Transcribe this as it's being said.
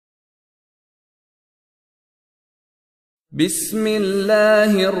بسم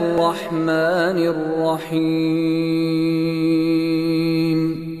الله الرحمن الرحيم.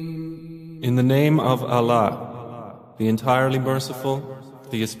 In the name of Allah, the entirely merciful,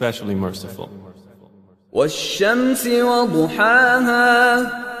 the especially merciful. والشمس وضحاها.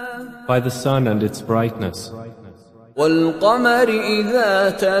 By the sun and its brightness. والقمر إذا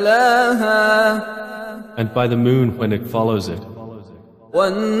تلاها. And by the moon when it follows it.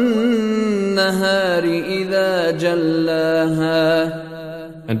 والنهار إذا جلاها.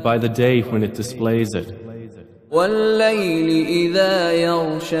 And by the day when it displays it. والليل إذا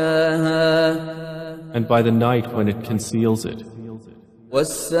يغشاها. And by the night when it conceals it.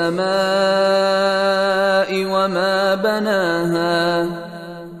 والسماء وما بناها.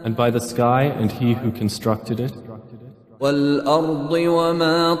 And by the sky and he who constructed it. والأرض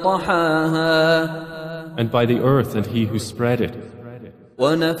وما طحاها. And by the earth and he who spread it.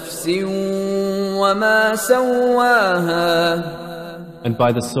 ونفس وما سواها. And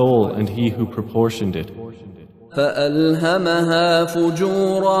by the soul and he who proportioned it. فألهمها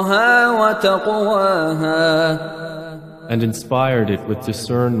فجورها وتقواها. And inspired it with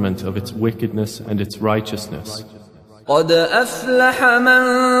discernment of its wickedness and its righteousness. قد أفلح من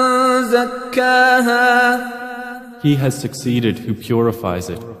زكاها. He has succeeded who purifies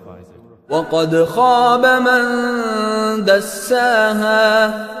it. وقد خاب من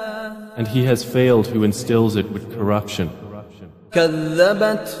دساها. And he has failed who instills it with corruption.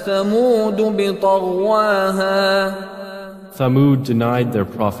 كذبت ثمود بطغواها. Thamud denied their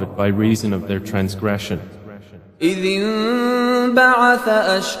prophet by reason of their transgression. إذ انبعث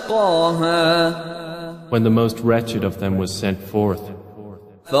أشقاها. When the most wretched of them was sent forth.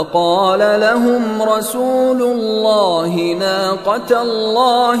 فقال لهم رسول الله ناقة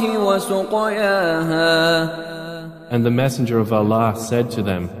الله وسقياها. And the messenger of Allah said to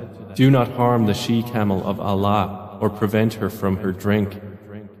them, do not harm the she-camel of Allah or prevent her from her drink.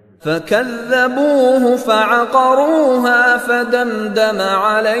 فكذبوه فعقروها فدمدم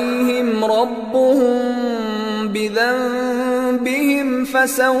عليهم ربهم بذنبهم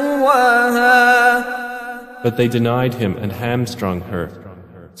فسواها. But they denied him and hamstrung her.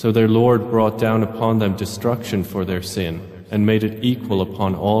 So their Lord brought down upon them destruction for their sin and made it equal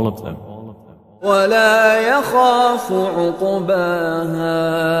upon all of them. ولا يخاف عقباها.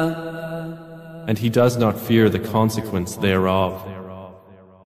 And he does not fear the consequence thereof.